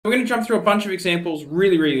We're going to jump through a bunch of examples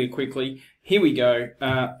really quickly. Here we go.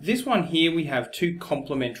 This one here, we have two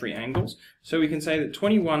complementary angles. So we can say that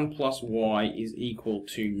 21 plus y is equal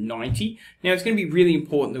to 90. Now it's going to be really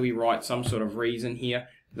important that we write some sort of reason here.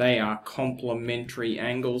 They are complementary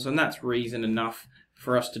angles, and that's reason enough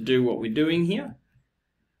for us to do what we're doing here.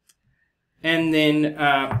 And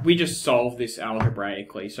then we just solve this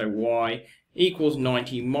algebraically. So y equals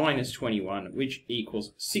 90 minus 21, which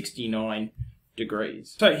equals 69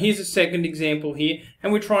 degrees. So here's a second example here,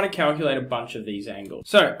 and we're trying to calculate a bunch of these angles.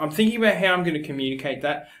 So I'm thinking about how I'm going to communicate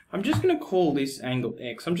that. I'm just going to call this angle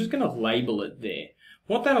x. I'm just going to label it there.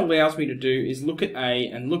 What that allows me to do is look at a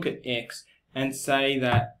and look at x and say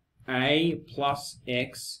that a plus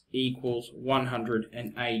x equals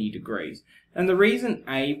 180 degrees. And the reason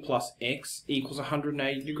a plus x equals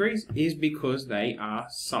 180 degrees is because they are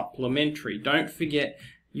supplementary. Don't forget,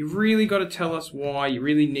 you've really got to tell us why. You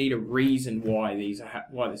really need a reason why this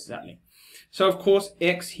is happening. So of course,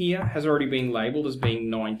 x here has already been labelled as being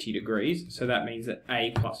 90 degrees. So that means that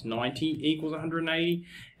a plus 90 equals 180.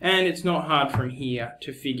 And it's not hard from here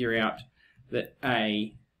to figure out that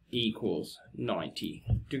a equals 90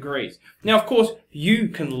 degrees. Now, of course, you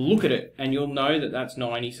can look at it and you'll know that that's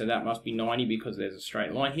 90, so that must be 90 because there's a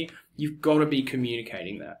straight line here. You've got to be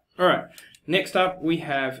communicating that. All right, next up we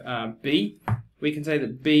have b. We can say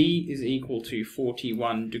that b is equal to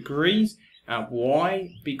 41 degrees.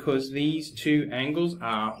 Why? Because these two angles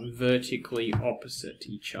are vertically opposite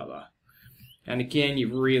each other. And again,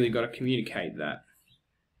 you've really got to communicate that.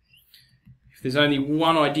 If there's only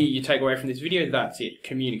one idea you take away from this video, that's it,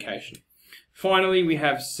 communication. Finally, we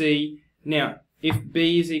have c. Now, if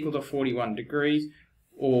b is equal to 41 degrees,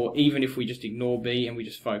 or even if we just ignore b and we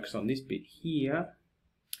just focus on this bit here,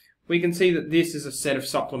 we can see that this is a set of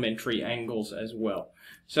supplementary angles as well.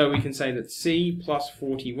 So we can say that c plus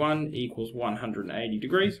 41 equals 180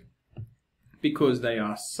 degrees because they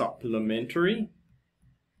are supplementary.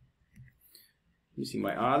 Missing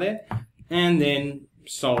my r there. And then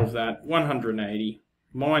solve that. 180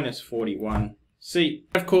 minus 41 c.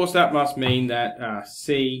 Of course, that must mean that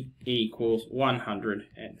c equals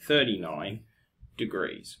 139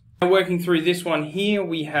 degrees. Now, working through this one here,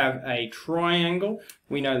 we have a triangle.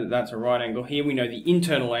 We know that that's a right angle here. We know the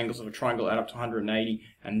internal angles of a triangle add up to 180,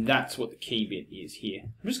 and that's what the key bit is here.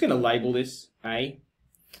 I'm just going to label this a,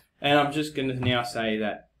 and I'm just going to now say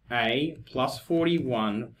that a plus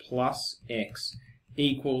 41 plus x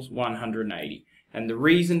equals 180. And the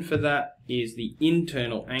reason for that is the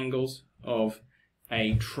internal angles of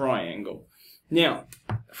a triangle. Now,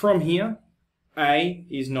 from here, a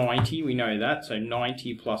is 90, we know that, so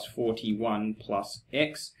 90 plus 41 plus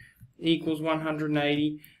x equals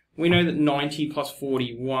 180. We know that 90 plus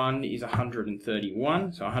 41 is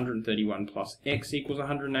 131, so 131 plus x equals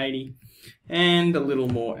 180. And a little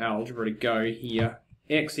more algebra to go here.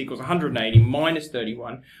 X equals 180 minus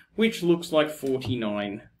 31, which looks like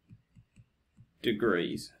 49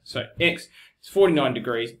 degrees. So x is 49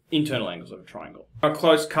 degrees, internal angles of a triangle. A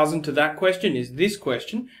close cousin to that question is this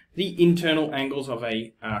question. The internal angles of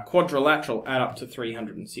a quadrilateral add up to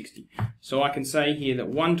 360. So I can say here that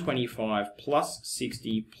 125 plus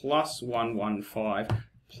 60 plus 115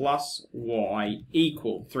 plus y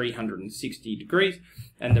equal 360 degrees.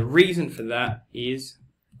 And the reason for that is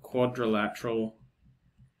quadrilateral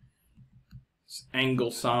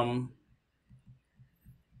angle sum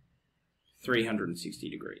 360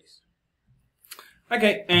 degrees.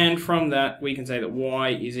 Okay, and from that we can say that y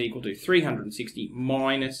is equal to 360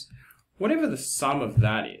 minus whatever the sum of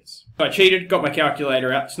that is. So I cheated, got my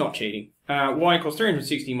calculator out, it's not cheating. Y equals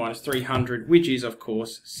 360 minus 300, which is of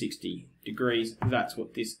course 60 degrees. That's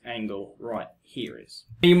what this angle right here is.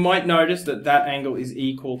 You might notice that that angle is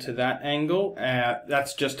equal to that angle.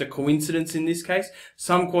 That's just a coincidence in this case.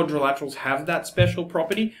 Some quadrilaterals have that special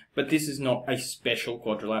property, but this is not a special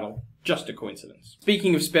quadrilateral, just a coincidence.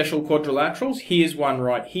 Speaking of special quadrilaterals, here's one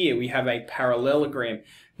right here. We have a parallelogram.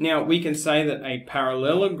 Now we can say that a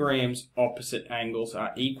parallelogram's opposite angles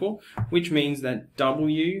are equal, which means that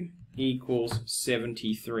W equals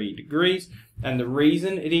 73 degrees. And the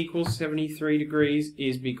reason it equals 73 degrees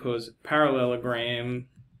is because parallelogram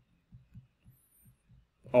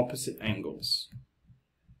opposite angles.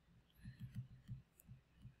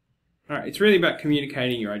 Alright, it's really about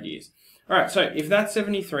communicating your ideas. Alright, so if that's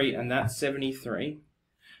 73 and that's 73,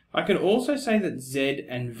 I can also say that Z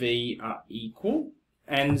and V are equal,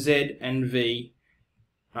 and Z and V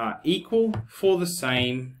are equal for the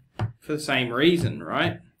same reason,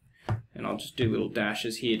 right? And I'll just do little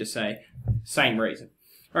dashes here to say same reason.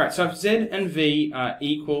 Alright, so if Z and V are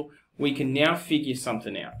equal, we can now figure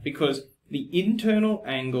something out, because the internal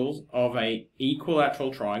angles of a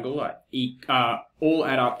equilateral triangle all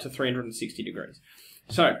add up to 360 degrees.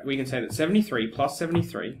 So we can say that 73 plus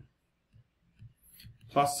 73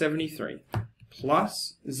 plus 73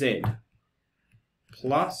 plus Z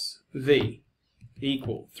plus V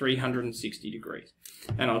equal 360 degrees.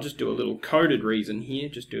 And I'll just do a little coded reason here,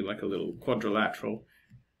 just do like a little quadrilateral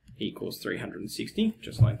equals 360,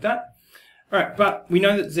 just like that. Alright, but we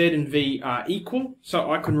know that Z and V are equal,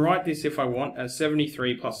 so I can write this if I want as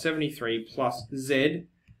 73 plus 73 plus Z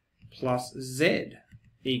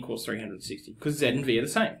equals 360, because Z and V are the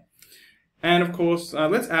same. And of course,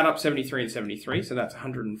 let's add up 73 and 73, so that's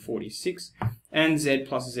 146, and Z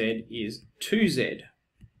plus Z is 2Z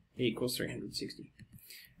equals 360.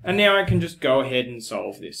 And now I can just go ahead and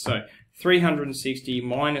solve this. So 360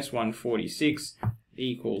 minus 146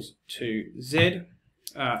 equals 2Z.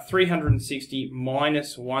 360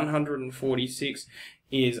 minus 146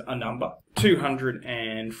 is a number,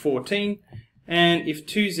 214. And if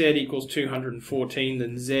 2Z equals 214,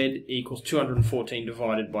 then Z equals 214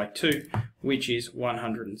 divided by 2, which is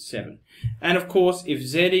 107. And of course, if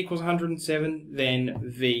Z equals 107, then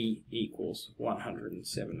V equals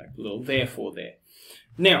 107. A little therefore there.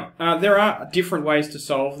 Now, there are different ways to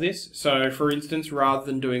solve this. So, for instance, rather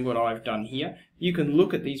than doing what I've done here, you can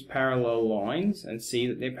look at these parallel lines and see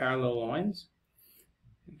that they're parallel lines.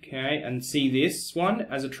 Okay, and see this one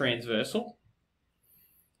as a transversal.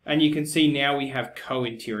 And you can see now we have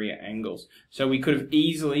co-interior angles. So we could have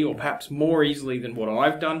easily, or perhaps more easily than what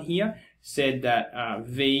I've done here, said that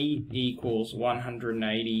V equals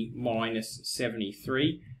 180 minus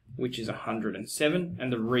 73, which is 107.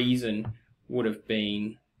 And the reason would have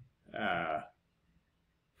been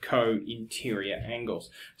co-interior angles.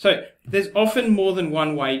 So there's often more than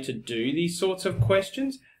one way to do these sorts of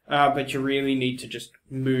questions, but you really need to just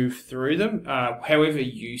move through them however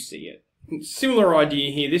you see it. Similar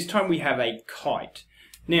idea here. This time we have a kite.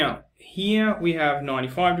 Now, here we have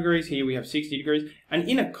 95 degrees, here we have 60 degrees, and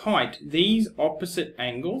in a kite, these opposite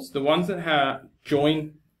angles, the ones that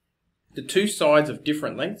join the two sides of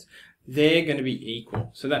different lengths, they're going to be equal.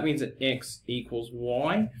 So that means that x equals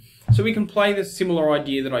y. So we can play the similar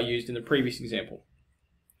idea that I used in the previous example.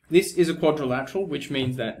 This is a quadrilateral, which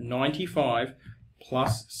means that 95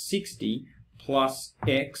 plus 60 plus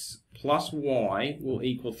x plus y will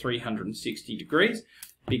equal 360 degrees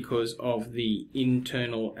because of the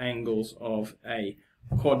internal angles of a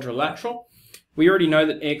quadrilateral. We already know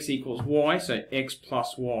that x equals y, so x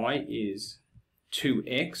plus y is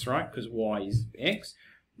 2x, right, because y is x.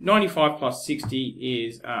 95 plus 60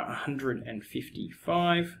 is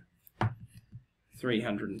 155,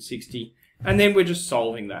 360, and then we're just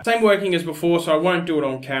solving that. Same working as before, so I won't do it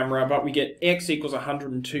on camera, but we get x equals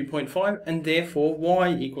 102.5, and therefore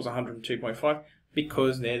y equals 102.5,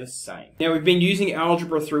 because they're the same. Now, we've been using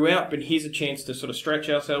algebra throughout, but here's a chance to sort of stretch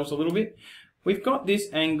ourselves a little bit. We've got this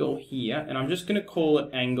angle here, and I'm just going to call it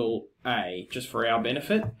angle A, just for our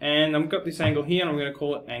benefit. And I've got this angle here, and I'm going to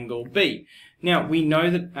call it angle B. Now, we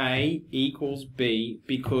know that A equals B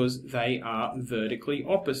because they are vertically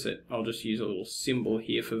opposite. I'll just use a little symbol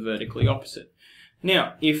here for vertically opposite.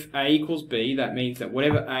 Now, if A equals B, that means that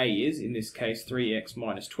whatever A is, in this case 3x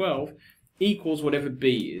minus 12, equals whatever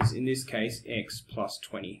B is, in this case x plus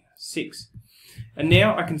 26. And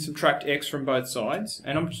now I can subtract x from both sides,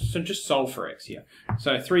 and I'm just solve for x here.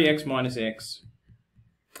 So 3x minus x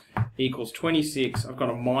equals 26. I've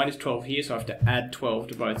got a minus 12 here, so I have to add 12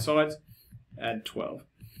 to both sides. Add 12.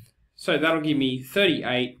 So that'll give me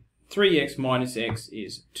 38. 3x minus x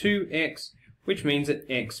is 2x, which means that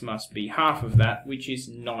x must be half of that, which is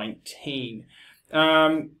 19.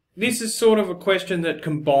 This is sort of a question that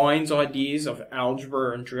combines ideas of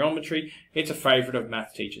algebra and geometry. It's a favourite of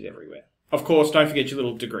math teachers everywhere. Of course, don't forget your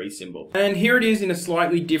little degree symbol. And here it is in a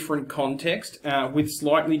slightly different context, with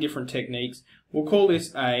slightly different techniques. We'll call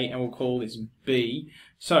this A and we'll call this B.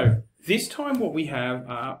 So this time what we have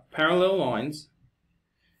are parallel lines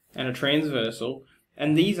and a transversal,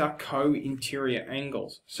 and these are co-interior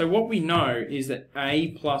angles. So what we know is that A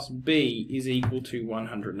plus B is equal to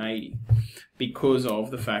 180 because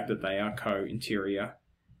of the fact that they are co-interior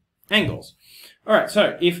angles. Alright,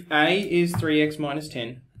 so if A is 3x minus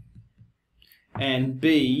 10, and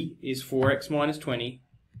B is 4x minus 20,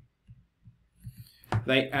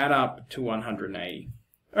 they add up to 180.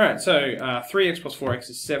 Alright, so 3x plus 4x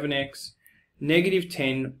is 7x. Negative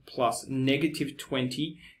 10 plus negative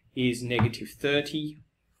 20 is negative 30,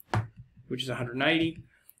 which is 180.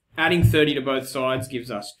 Adding 30 to both sides gives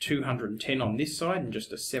us 210 on this side and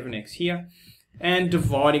just a 7x here. And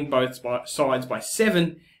dividing both sides by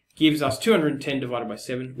 7 gives us 210 divided by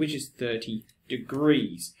 7, which is 30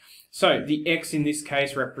 degrees. So the x in this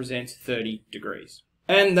case represents 30 degrees.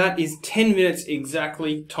 And that is 10 minutes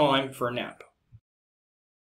exactly time for a nap.